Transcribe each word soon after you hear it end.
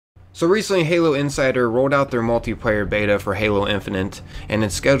So recently Halo Insider rolled out their multiplayer beta for Halo Infinite, and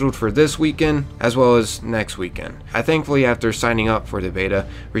it's scheduled for this weekend as well as next weekend. I thankfully, after signing up for the beta,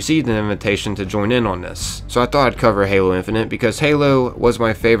 received an invitation to join in on this. So I thought I'd cover Halo Infinite because Halo was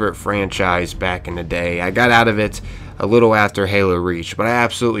my favorite franchise back in the day. I got out of it a little after Halo Reach, but I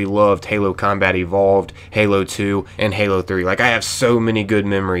absolutely loved Halo Combat Evolved, Halo 2, and Halo 3. Like, I have so many good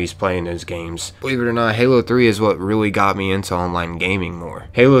memories playing those games. Believe it or not, Halo 3 is what really got me into online gaming more.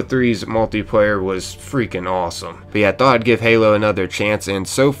 Halo 3's multiplayer was freaking awesome. But yeah, I thought I'd give Halo another chance, and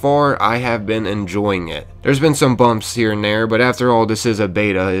so far, I have been enjoying it. There's been some bumps here and there, but after all, this is a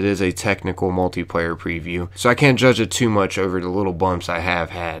beta. It is a technical multiplayer preview, so I can't judge it too much over the little bumps I have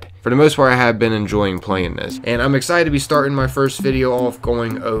had. For the most part, I have been enjoying playing this, and I'm excited to be starting my first video off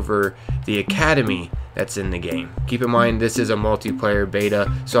going over the Academy that's in the game. Keep in mind, this is a multiplayer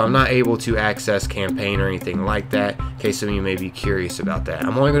beta, so I'm not able to access campaign or anything like that, in case some of you may be curious about that.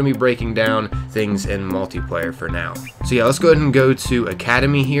 I'm only going to be breaking down things in multiplayer for now. So yeah, let's go ahead and go to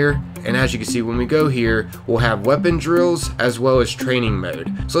Academy here, and as you can see, when we go here, we'll have weapon drills as well as training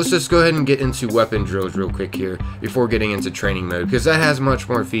mode. So let's just go ahead and get into weapon drills real quick here before getting into training mode, because that has much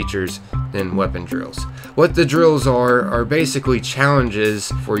more features than weapon drills. What the drills are basically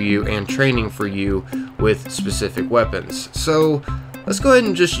challenges for you and training for you with specific weapons. So let's go ahead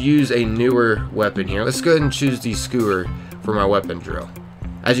and just use a newer weapon here. Let's go ahead and choose the skewer for my weapon drill.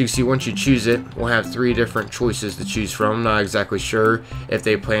 As you can see, once you choose it, we'll have 3 different choices to choose from. I'm not exactly sure if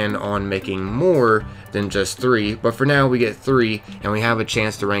they plan on making more than just 3, but for now we get 3, and we have a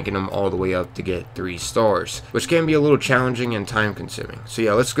chance to ranking them all the way up to get 3 stars, which can be a little challenging and time consuming. So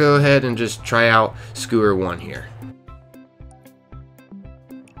yeah, let's go ahead and just try out Skewer 1 here.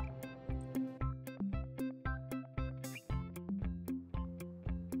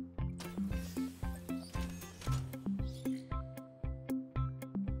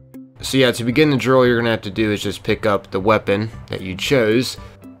 So yeah, to begin the drill, you're going to have to do is just pick up the weapon that you chose.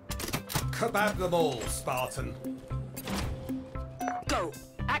 Kebab them all, Spartan. Go.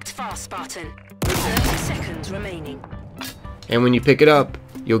 Act fast, Spartan. 30 seconds remaining. And when you pick it up,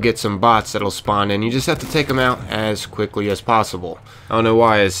 you'll get some bots that'll spawn in. You just have to take them out as quickly as possible. I don't know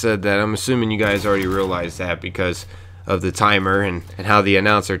why I said that. I'm assuming you guys already realized that because of the timer and how the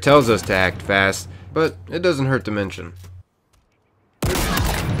announcer tells us to act fast, but it doesn't hurt to mention.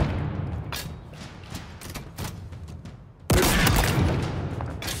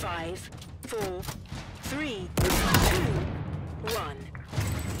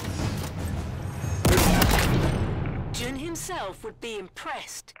 Himself would be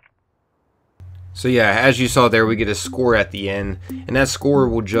impressed. So yeah, as you saw there, we get a score at the end, and that score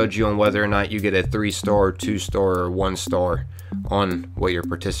will judge you on whether or not you get a 3-star, 2-star, or 1-star on what you're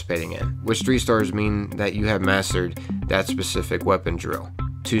participating in. Which 3 stars mean that you have mastered that specific weapon drill.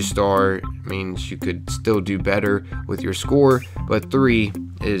 2-star means you could still do better with your score, but 3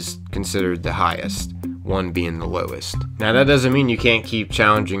 is considered the highest, 1 being the lowest. Now that doesn't mean you can't keep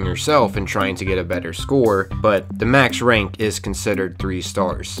challenging yourself and trying to get a better score, but the max rank is considered 3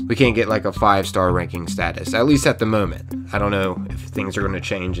 stars. We can't get like a 5-star ranking status, at least at the moment. I don't know if things are going to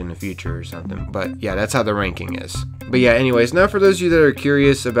change in the future or something, but yeah, that's how the ranking is. But yeah, anyways, now for those of you that are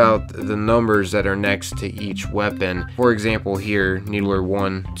curious about the numbers that are next to each weapon, for example here, Needler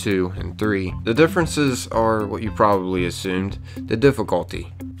 1, 2, and 3, the differences are what you probably assumed, the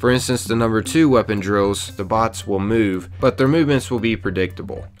difficulty. For instance, the number 2 weapon drills, the bots will move, but their movements will be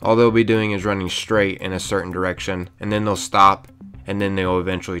predictable. All they'll be doing is running straight in a certain direction, and then they'll stop, and then they'll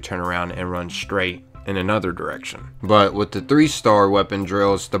eventually turn around and run straight in another direction. But with the 3-star weapon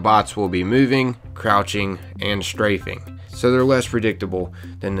drills, the bots will be moving, crouching, and strafing. So they're less predictable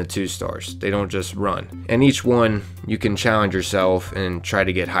than the 2 stars. They don't just run. And each one, you can challenge yourself and try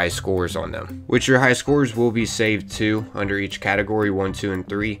to get high scores on them, which your high scores will be saved to under each category, 1, 2, and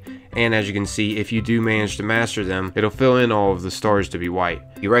 3. And as you can see, if you do manage to master them, it'll fill in all of the stars to be white.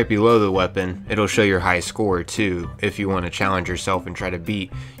 Right below the weapon, it'll show your high score too, if you want to challenge yourself and try to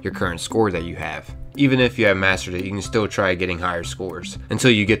beat your current score that you have. Even if you have mastered it, you can still try getting higher scores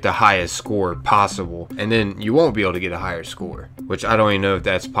until you get the highest score possible, and then you won't be able to get a higher score, which I don't even know if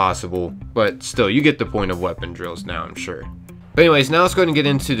that's possible, but still, you get the point of weapon drills now, I'm sure. But anyways, now let's go ahead and get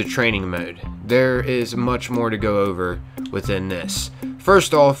into the training mode. There is much more to go over within this.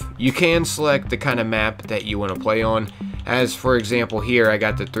 First off, you can select the kind of map that you want to play on. As for example here, I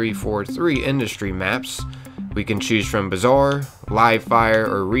got the 343 industry maps. We can choose from Bazaar, Live Fire,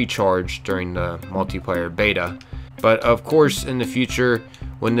 or Recharge during the multiplayer beta. But of course, in the future,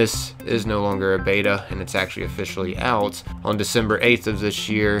 when this is no longer a beta and it's actually officially out on December 8th of this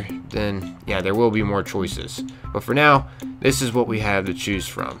year, then yeah, there will be more choices. But for now, this is what we have to choose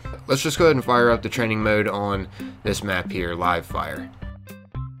from. Let's just go ahead and fire up the training mode on this map here, Live Fire.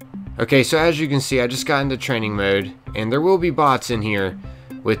 Okay, so as you can see, I just got into training mode, and there will be bots in here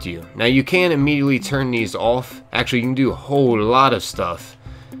with you. Now you can immediately turn these off. Actually, you can do a whole lot of stuff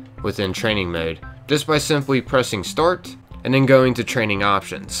within training mode just by simply pressing start and then going to training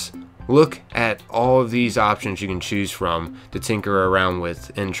options. Look at all of these options you can choose from to tinker around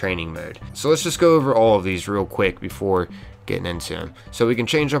with in training mode. So let's just go over all of these real quick before getting into them. So we can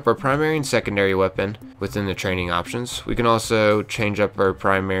change up our primary and secondary weapon within the training options. We can also change up our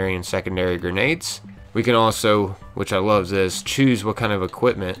primary and secondary grenades. We can also, which I love this, choose what kind of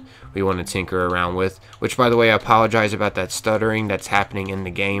equipment we want to tinker around with, which by the way, I apologize about that stuttering that's happening in the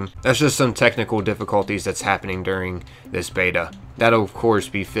game. That's just some technical difficulties that's happening during this beta. That'll of course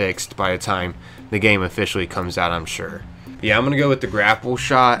be fixed by the time the game officially comes out, I'm sure. Yeah, I'm gonna go with the grapple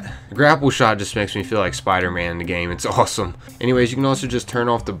shot. The grapple shot just makes me feel like Spider-Man in the game. It's awesome. Anyways, you can also just turn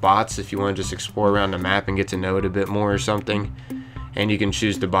off the bots if you want to just explore around the map and get to know it a bit more or something. And you can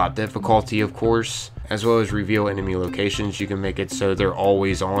choose the bot difficulty, of course, as well as reveal enemy locations. You can make it so they're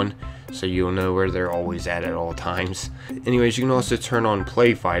always on, so you'll know where they're always at all times. Anyways, you can also turn on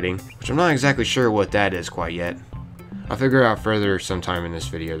play fighting, which I'm not exactly sure what that is quite yet. I'll figure it out further sometime in this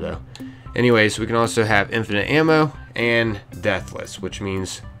video though. Anyways, we can also have infinite ammo and deathless, which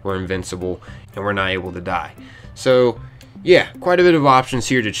means we're invincible and we're not able to die. So yeah, quite a bit of options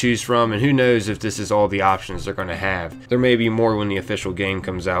here to choose from, and who knows if this is all the options they're going to have. There may be more when the official game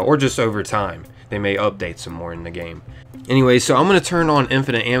comes out, or just over time. They may update some more in the game. Anyway, so I'm going to turn on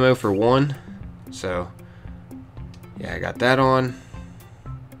infinite ammo for one. So yeah, I got that on.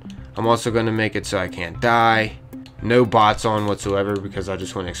 I'm also going to make it so I can't die. No bots on whatsoever because I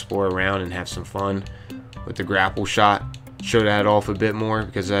just want to explore around and have some fun with the grapple shot. Show that off a bit more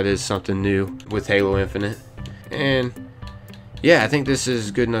because that is something new with Halo Infinite. And yeah, I think this is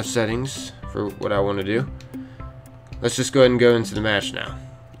good enough settings for what I want to do. Let's just go ahead and go into the match now.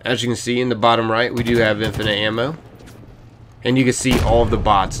 As you can see in the bottom right, we do have infinite ammo. And you can see all of the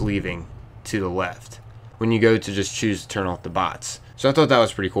bots leaving to the left when you go to just choose to turn off the bots. So I thought that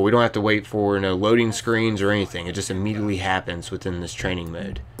was pretty cool. We don't have to wait for no loading screens or anything. It just immediately happens within this training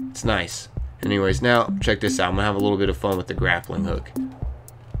mode. It's nice. Anyways, now check this out. I'm going to have a little bit of fun with the grappling hook.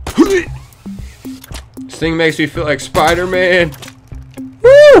 This thing makes me feel like Spider-Man.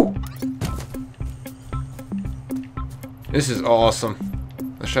 Woo! This is awesome.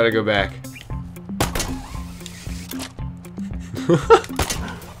 Let's try to go back.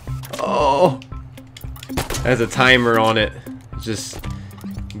 Oh, has a timer on it. Just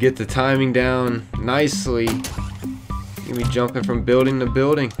get the timing down nicely. You be jumping from building to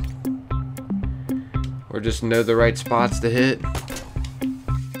building, or just know the right spots to hit.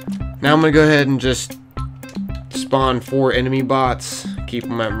 Now I'm gonna go ahead and just spawn 4 enemy bots, keep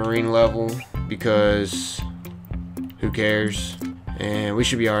them at marine level because who cares, and we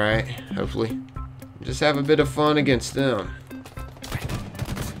should be alright, hopefully. Just have a bit of fun against them.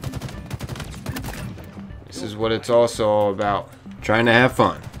 This is what it's also all about, trying to have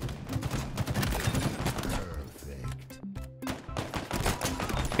fun.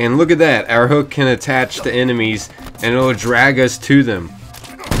 And look at that, our hook can attach to enemies and it'll drag us to them.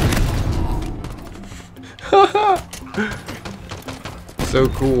 So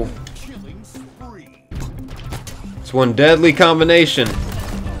cool. It's one deadly combination.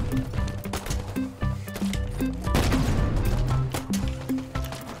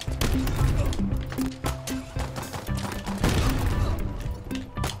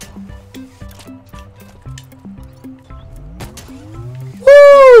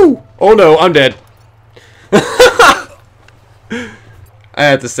 Woo! Oh no, I'm dead. I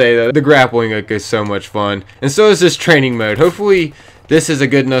have to say though, the grappling hook is so much fun, and so is this training mode. Hopefully this is a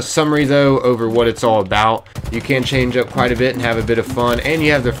good enough summary though over what it's all about. You can change up quite a bit and have a bit of fun, and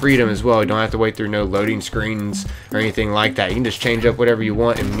you have the freedom as well. You don't have to wait through no loading screens or anything like that. You can just change up whatever you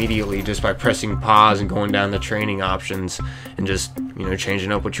want immediately just by pressing pause and going down the training options and just, you know,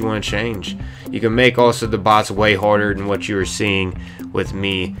 changing up what you want to change. You can make also the bots way harder than what you are seeing with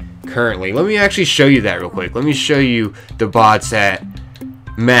me currently. Let me actually show you that real quick. Let me show you the bots at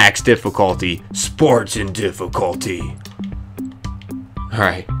max difficulty, Spartan difficulty.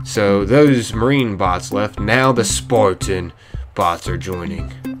 Alright, so those Marine bots left. Now the Spartan bots are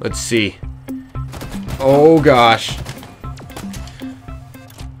joining. Let's see. Oh gosh.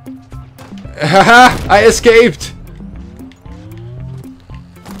 Haha! I escaped!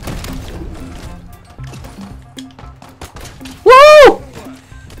 Woo!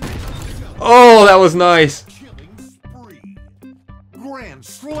 that was nice. Killing spree. Grand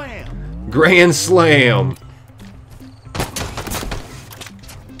slam. Grand slam.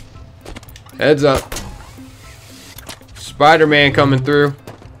 Heads up. Spider-Man coming through.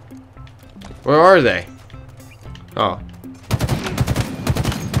 Where are they? Oh.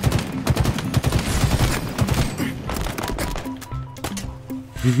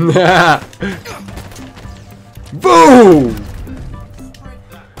 Boom!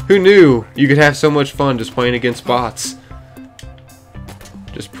 Who knew you could have so much fun just playing against bots?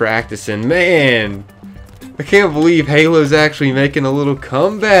 Just practicing. Man, I can't believe Halo's actually making a little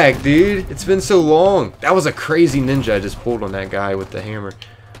comeback, dude. It's been so long. That was a crazy ninja I just pulled on that guy with the hammer.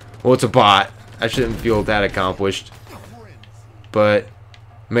 Well, it's a bot. I shouldn't feel that accomplished. But,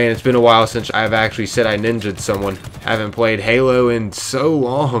 man, it's been a while since I've actually said I ninja'd someone. I haven't played Halo in so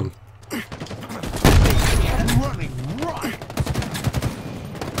long. Running right.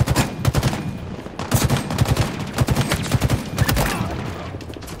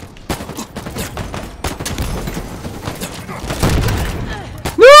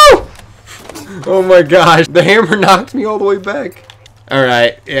 No! Oh my gosh, the hammer knocked me all the way back.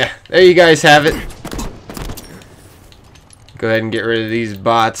 Alright, yeah, there you guys have it. Go ahead and get rid of these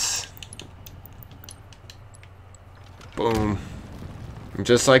bots. Boom. And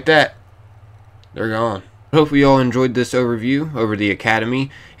just like that, they're gone. Hope you all enjoyed this overview over the Academy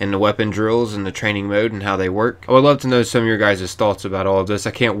and the weapon drills and the training mode and how they work. I would love to know some of your guys' thoughts about all of this.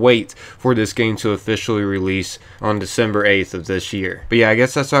 I can't wait for this game to officially release on December 8th of this year. But yeah, I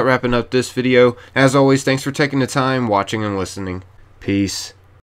guess that's about wrapping up this video. As always, thanks for taking the time, watching and listening. Peace.